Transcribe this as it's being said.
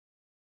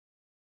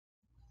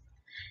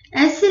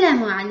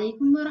السلام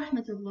عليكم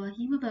ورحمة الله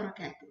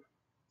وبركاته.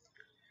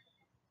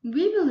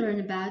 We will learn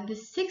about the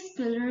 6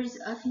 pillars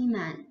of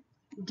Iman.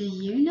 Do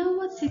you know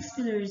what 6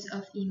 pillars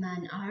of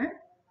Iman are?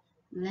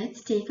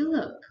 Let's take a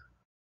look.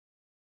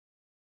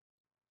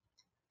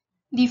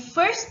 The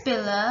first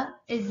pillar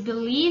is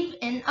belief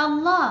in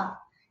Allah.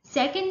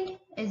 Second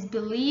is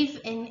belief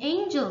in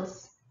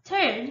angels.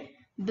 Third,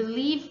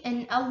 belief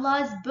in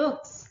Allah's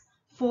books.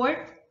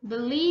 Fourth,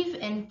 belief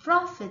in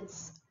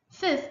prophets.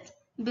 Fifth,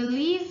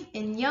 belief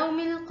in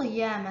Yawmil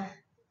Qiyamah.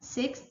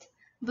 Sixth,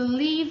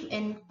 belief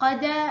in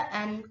Qada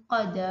and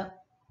Qadr.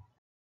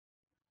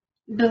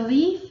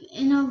 Belief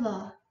in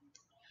Allah.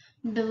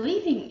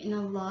 Believing in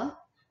Allah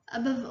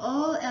above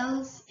all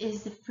else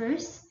is the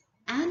first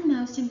and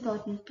most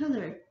important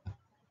pillar.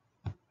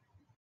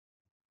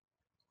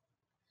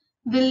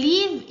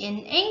 Believe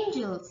in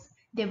angels.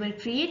 They were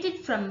created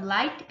from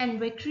light and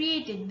were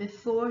created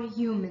before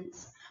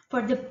humans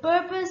for the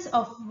purpose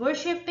of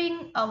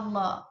worshipping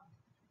Allah.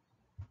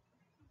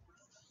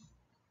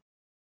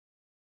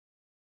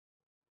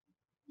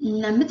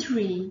 Number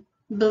 3.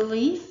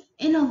 Belief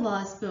in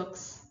Allah's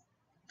books.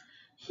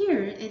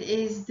 Here it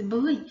is the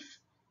belief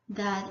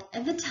that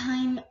at the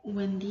time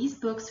when these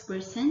books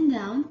were sent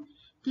down,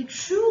 they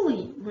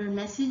truly were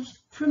messaged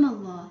from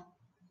Allah.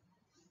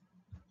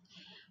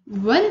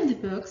 One of the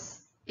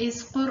books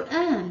is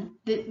Quran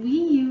that we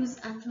use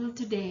until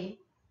today.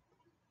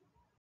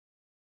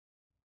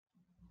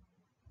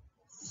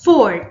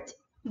 Fourth,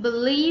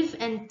 believe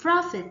in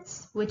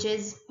prophets, which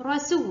is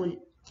Rasul.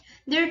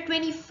 There are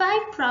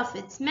 25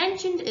 prophets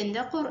mentioned in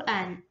the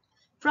Quran.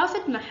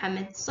 Prophet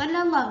Muhammad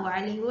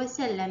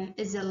ﷺ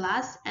is the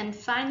last and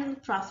final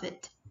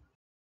prophet.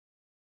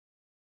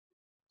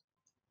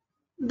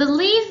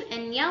 Believe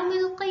in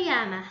Yawmil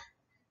Qiyamah,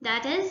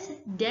 that is,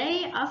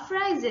 day of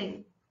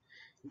rising.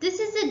 This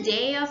is a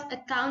day of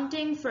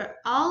accounting for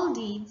all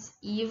deeds,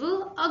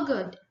 evil or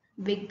good,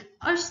 big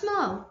or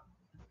small.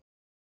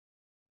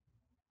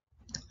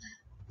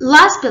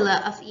 Last pillar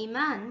of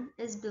Iman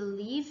is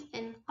belief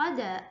in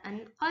Qada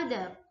and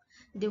Qadr,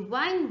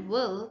 divine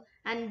will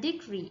and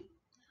decree.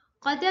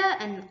 Qada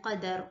and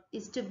Qadr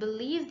is to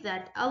believe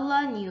that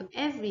Allah knew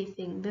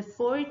everything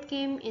before it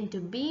came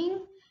into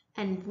being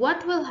and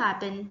what will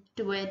happen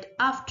to it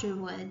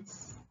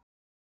afterwards.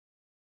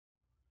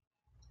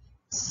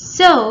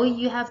 So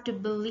you have to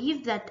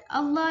believe that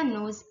Allah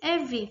knows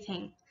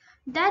everything.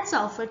 That's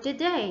all for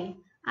today.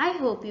 I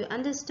hope you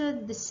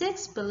understood the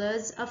 6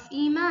 pillars of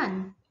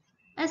Iman.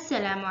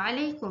 السلام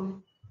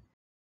عليكم.